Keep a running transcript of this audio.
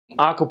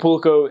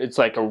Acapulco, it's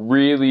like a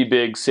really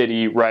big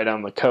city right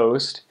on the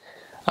coast.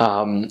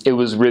 It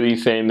was really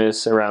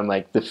famous around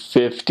like the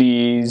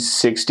 50s,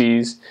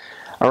 60s.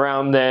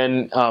 Around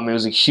then, it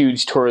was a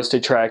huge tourist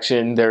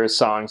attraction. There are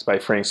songs by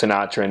Frank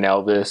Sinatra and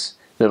Elvis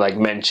that like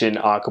mention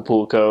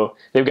Acapulco.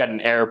 They've got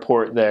an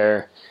airport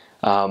there.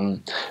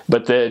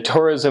 But the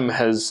tourism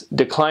has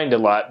declined a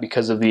lot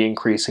because of the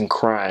increase in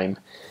crime.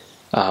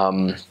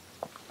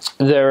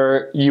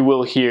 There you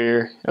will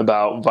hear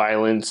about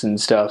violence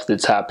and stuff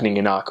that's happening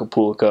in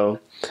Acapulco.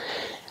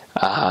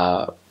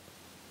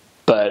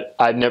 But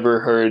I've never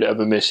heard of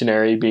a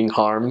missionary being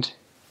harmed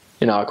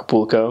in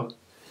Acapulco.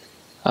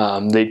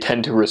 They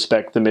tend to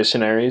respect the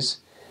missionaries.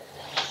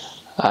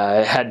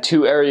 I had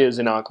two areas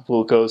in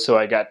Acapulco, so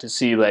I got to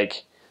see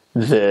like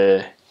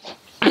the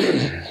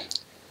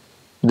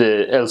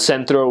El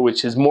Centro,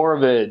 which is more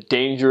of a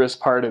dangerous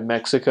part of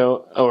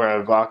Mexico, or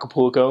of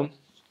Acapulco.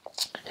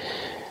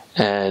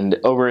 And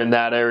over in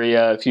that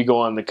area, if you go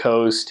on the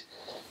coast,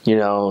 you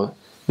know,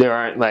 there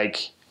aren't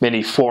like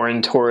many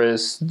foreign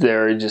tourists.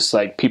 There are just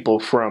like people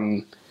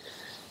from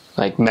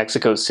like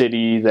Mexico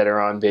City that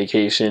are on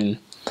vacation.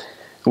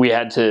 We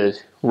had to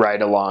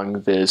ride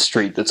along the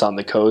street that's on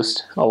the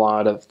coast a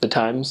lot of the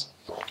times.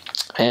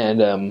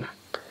 And I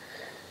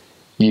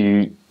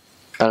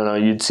don't know,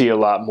 you'd see a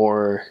lot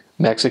more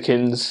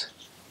Mexicans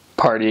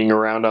partying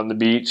around on the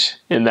beach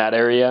in that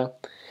area.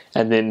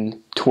 And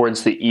then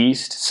towards the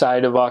east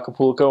side of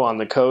Acapulco on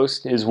the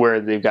coast is where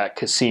they've got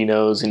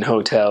casinos and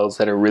hotels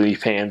that are really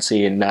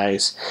fancy and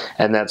nice.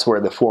 And that's where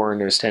the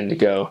foreigners tend to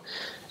go.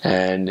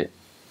 And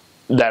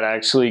that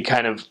actually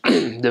kind of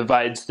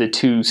divides the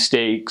two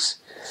stakes,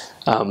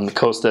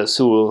 Costa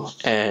Azul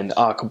and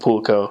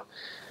Acapulco.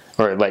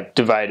 Or like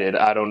divided.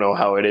 I don't know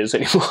how it is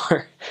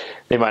anymore.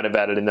 They might have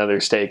added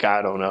another stake.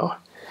 I don't know.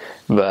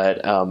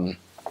 But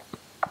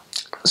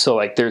so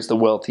like there's the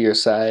wealthier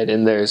side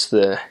and there's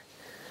the,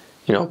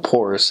 you know,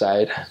 poorer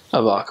side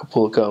of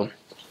Acapulco.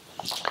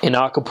 In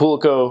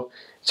Acapulco,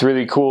 it's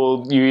really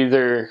cool. You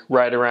either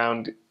ride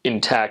around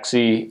in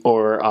taxi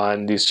or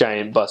on these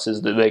giant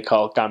buses that they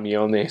call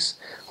camiones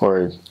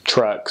or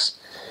trucks.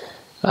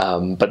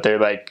 But they're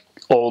like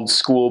old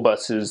school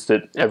buses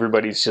that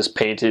everybody's just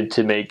painted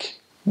to make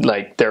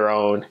like their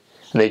own.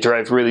 And they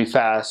drive really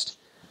fast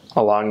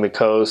along the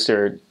coast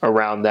or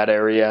around that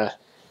area.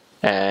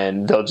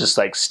 And they'll just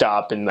like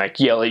stop and like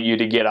yell at you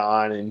to get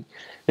on, and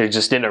they're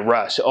just in a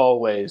rush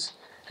always,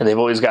 and they've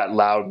always got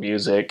loud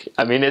music.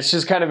 I mean, it's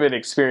just kind of an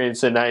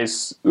experience, a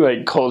nice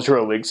like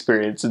cultural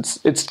experience.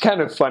 It's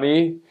kind of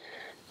funny,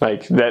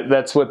 like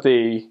that's what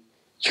they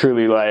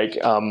truly like.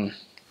 And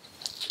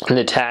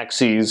the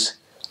taxis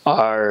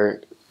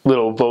are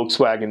little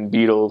Volkswagen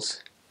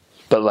Beetles,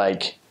 but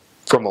like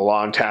from a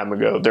long time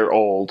ago. They're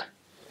old,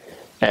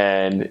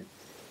 and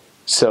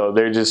so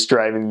they're just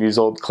driving these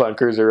old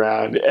clunkers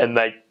around, and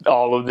like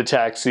all of the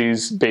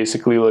taxis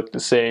basically look the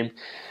same.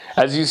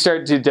 As you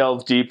start to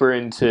delve deeper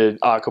into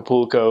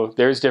Acapulco,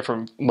 there's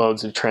different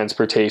modes of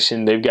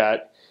transportation. They've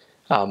got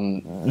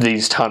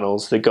these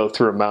tunnels that go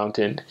through a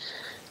mountain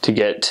to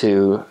get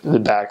to the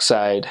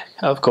backside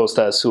of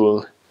Costa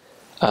Azul.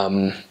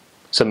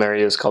 Some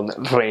areas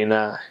called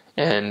Reina,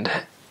 and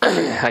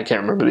I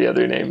can't remember the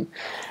other name,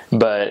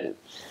 but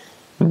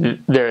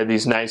there are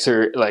these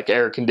nicer like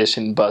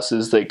air-conditioned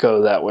buses that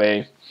go that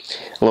way,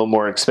 a little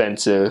more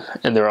expensive.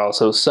 And there are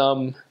also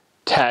some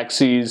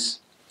taxis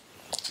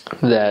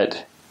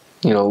that,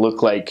 you know,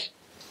 look like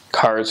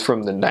cars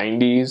from the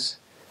 90s.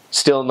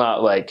 Still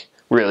not like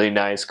really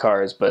nice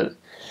cars, but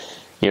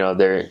you know,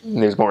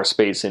 there's more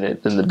space in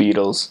it than the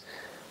Beatles.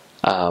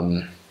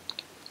 And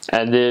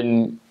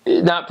then,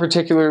 not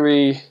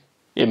particularly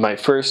in my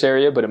first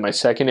area, but in my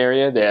second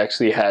area, they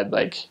actually had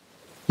like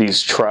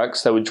these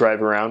trucks that would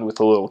drive around with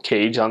a little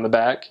cage on the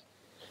back.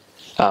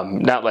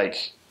 Not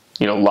like,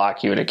 you know,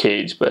 lock you in a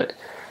cage, but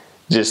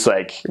just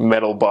like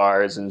metal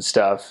bars and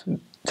stuff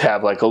to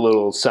have like a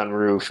little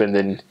sunroof, and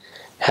then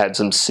had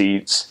some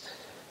seats,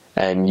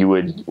 and you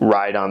would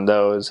ride on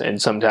those. And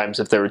sometimes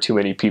if there were too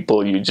many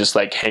people, you just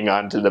like hang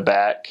on to the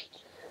back.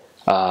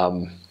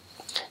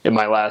 In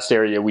my last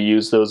area, we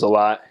used those a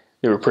lot.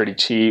 They were pretty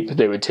cheap.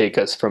 They would take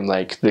us from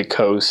like the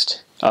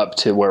coast up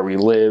to where we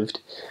lived.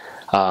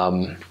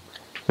 In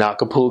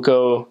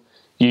Acapulco,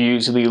 you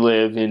usually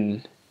live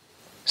in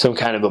some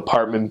kind of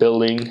apartment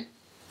building.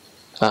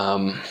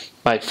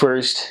 My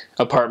first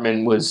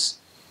apartment was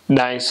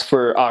nice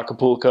for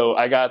Acapulco.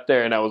 I got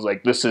there and I was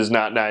like, this is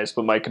not nice,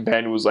 but my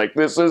companion was like,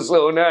 this is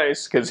so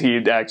nice, because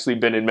he'd actually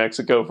been in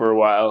Mexico for a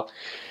while.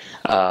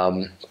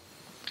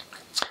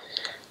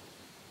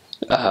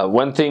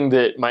 One thing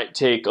that might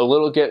take a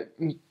little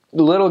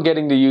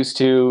getting used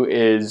to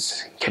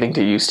is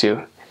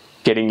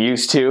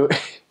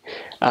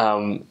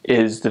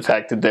is the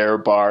fact that there are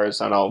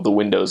bars on all the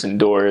windows and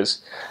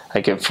doors.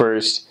 Like at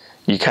first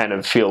you kind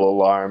of feel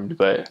alarmed,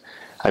 but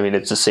I mean,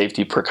 it's a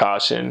safety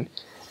precaution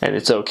and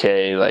it's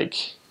okay.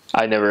 Like,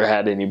 I never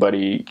had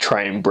anybody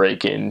try and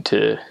break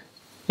into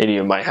any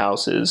of my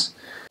houses.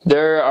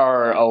 There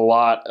are a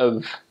lot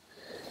of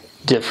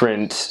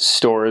different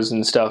stores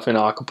and stuff in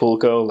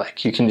Acapulco.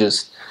 Like you can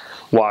just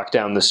walk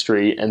down the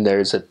street and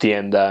there's a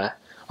tienda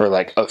or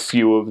like a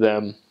few of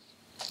them.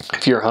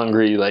 If you're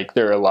hungry, like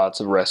there are lots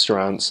of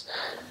restaurants.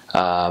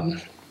 The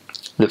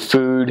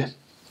food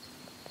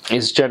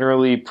is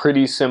generally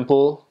pretty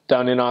simple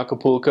down in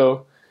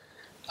Acapulco.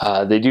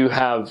 They do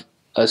have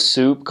a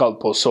soup called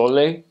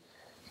pozole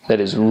that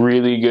is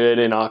really good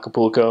in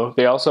Acapulco.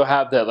 They also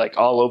have that like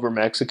all over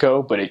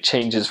Mexico, but it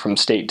changes from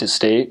state to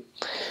state.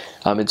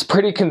 It's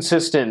pretty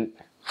consistent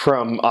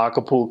from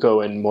Acapulco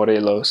and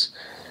Morelos,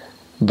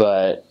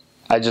 but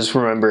I just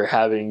remember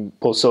having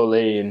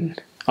pozole in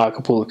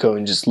Acapulco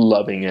and just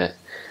loving it.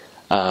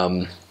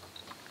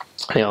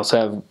 They also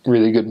have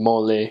really good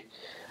mole.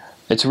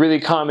 It's really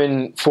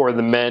common for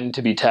the men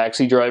to be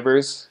taxi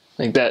drivers.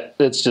 Like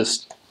that's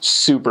just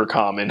super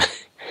common.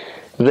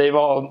 They've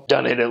all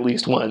done it at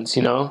least once,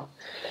 you know?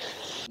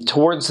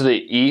 Towards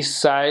the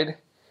east side,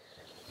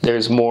 there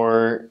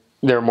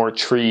are more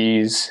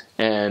trees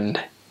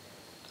and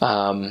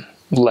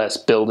less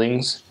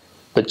buildings,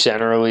 but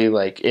generally,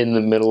 like in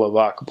the middle of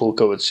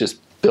Acapulco, it's just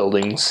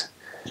buildings.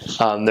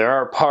 There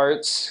are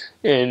parts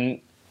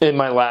in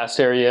my last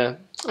area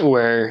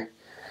where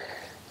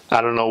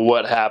I don't know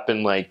what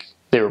happened. Like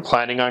they were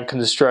planning on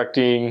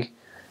constructing,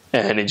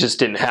 and it just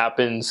didn't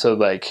happen. So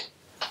like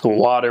the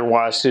water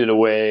washed it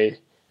away.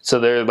 So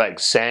there are like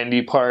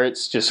sandy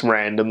parts just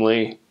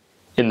randomly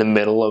in the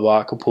middle of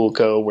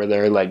Acapulco where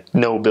there are like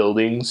no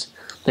buildings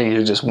and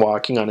you're just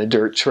walking on a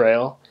dirt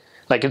trail.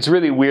 Like it's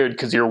really weird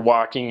because you're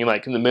walking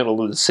like in the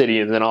middle of the city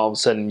and then all of a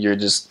sudden you're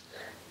just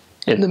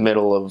in the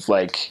middle of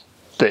like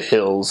the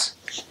hills.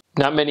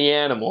 Not many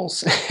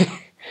animals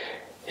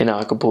in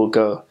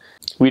Acapulco.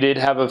 We did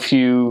have a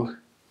few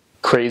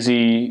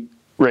crazy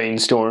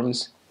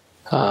rainstorms.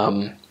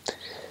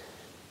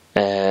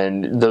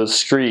 And those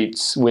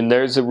streets, when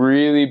there's a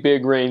really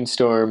big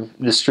rainstorm,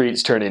 the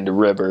streets turn into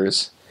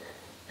rivers.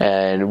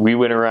 And we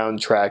went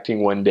around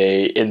tracking one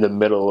day in the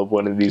middle of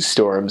one of these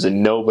storms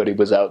and nobody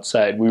was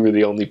outside. We were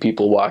the only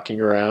people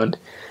walking around.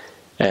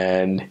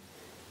 And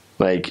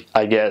like,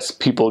 I guess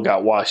people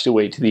got washed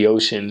away to the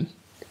ocean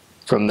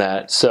from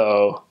that.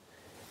 So,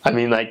 I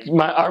mean, like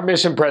our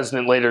mission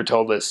president later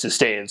told us to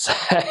stay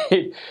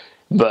inside,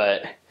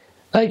 but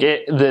like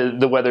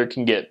the weather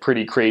can get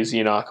pretty crazy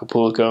in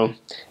Acapulco,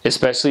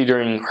 especially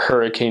during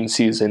hurricane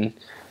season.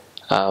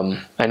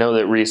 I know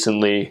that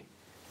recently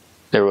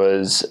there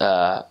was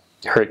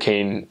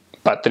Hurricane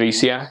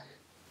Patricia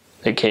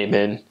that came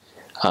in.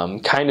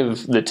 Kind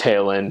of the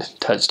tail end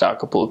touched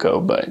Acapulco,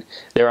 but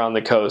they're on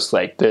the coast.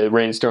 Like the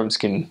rainstorms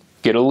can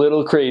get a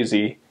little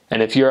crazy,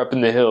 and if you're up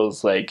in the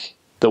hills, like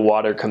the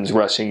water comes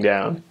rushing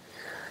down.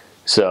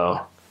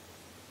 So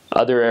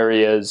other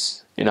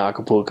areas in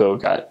Acapulco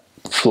got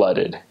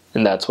flooded,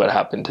 and that's what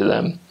happened to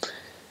them.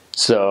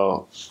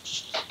 So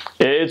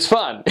it's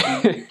fun.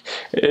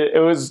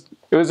 it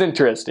was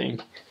interesting.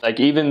 Like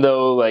even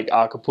though like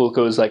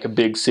Acapulco is like a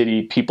big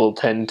city, people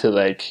tend to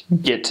like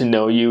get to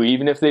know you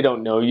even if they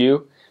don't know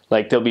you.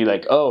 Like they'll be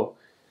like, oh,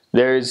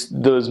 there's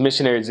those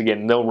missionaries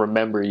again, they'll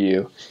remember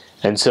you.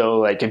 And so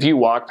like if you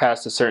walk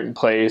past a certain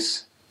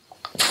place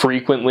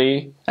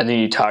frequently and then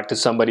you talk to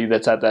somebody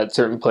that's at that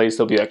certain place,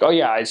 they'll be like, oh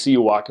yeah, I see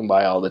you walking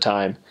by all the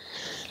time.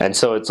 And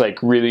so it's like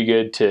really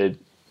good to,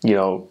 you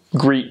know,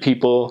 greet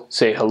people,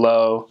 say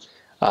hello.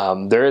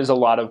 There is a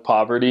lot of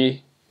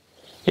poverty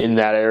in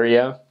that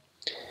area.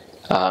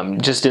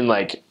 Just in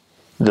like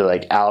the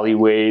like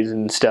alleyways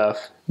and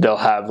stuff, they'll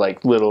have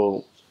like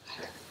little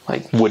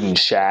like wooden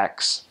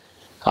shacks.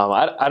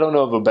 I don't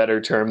know of a better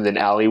term than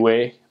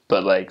alleyway,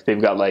 but like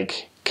they've got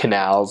like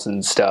canals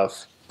and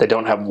stuff that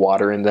don't have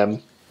water in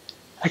them.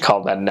 I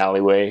call that an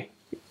alleyway.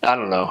 I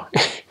don't know.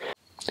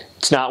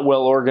 It's not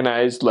well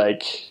organized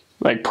like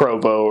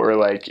Provo or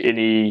like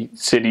any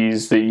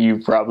cities that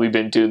you've probably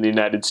been to in the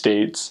United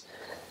States.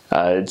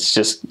 It's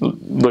just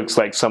looks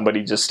like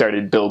somebody just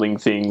started building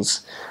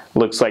things.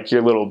 Looks like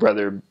your little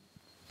brother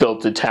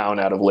built the town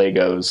out of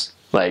Legos.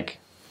 Like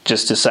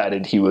just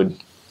decided he would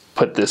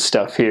put this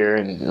stuff here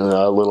and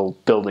a little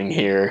building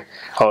here.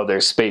 Oh,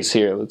 there's space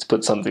here. Let's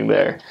put something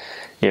there.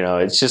 You know,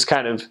 it's just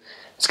kind of,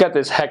 it's got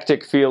this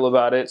hectic feel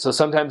about it. So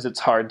sometimes it's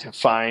hard to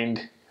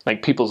find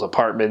like people's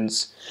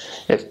apartments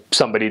if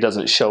somebody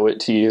doesn't show it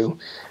to you.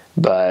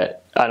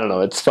 But I don't know,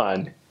 it's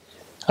fun.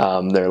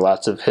 There are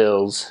lots of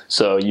hills,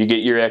 so you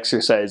get your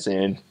exercise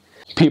in.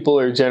 People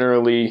are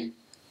generally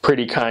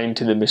pretty kind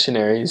to the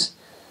missionaries.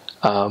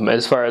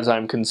 As far as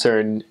I'm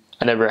concerned,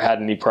 I never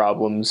had any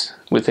problems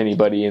with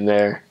anybody in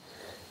there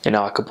in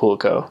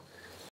Acapulco.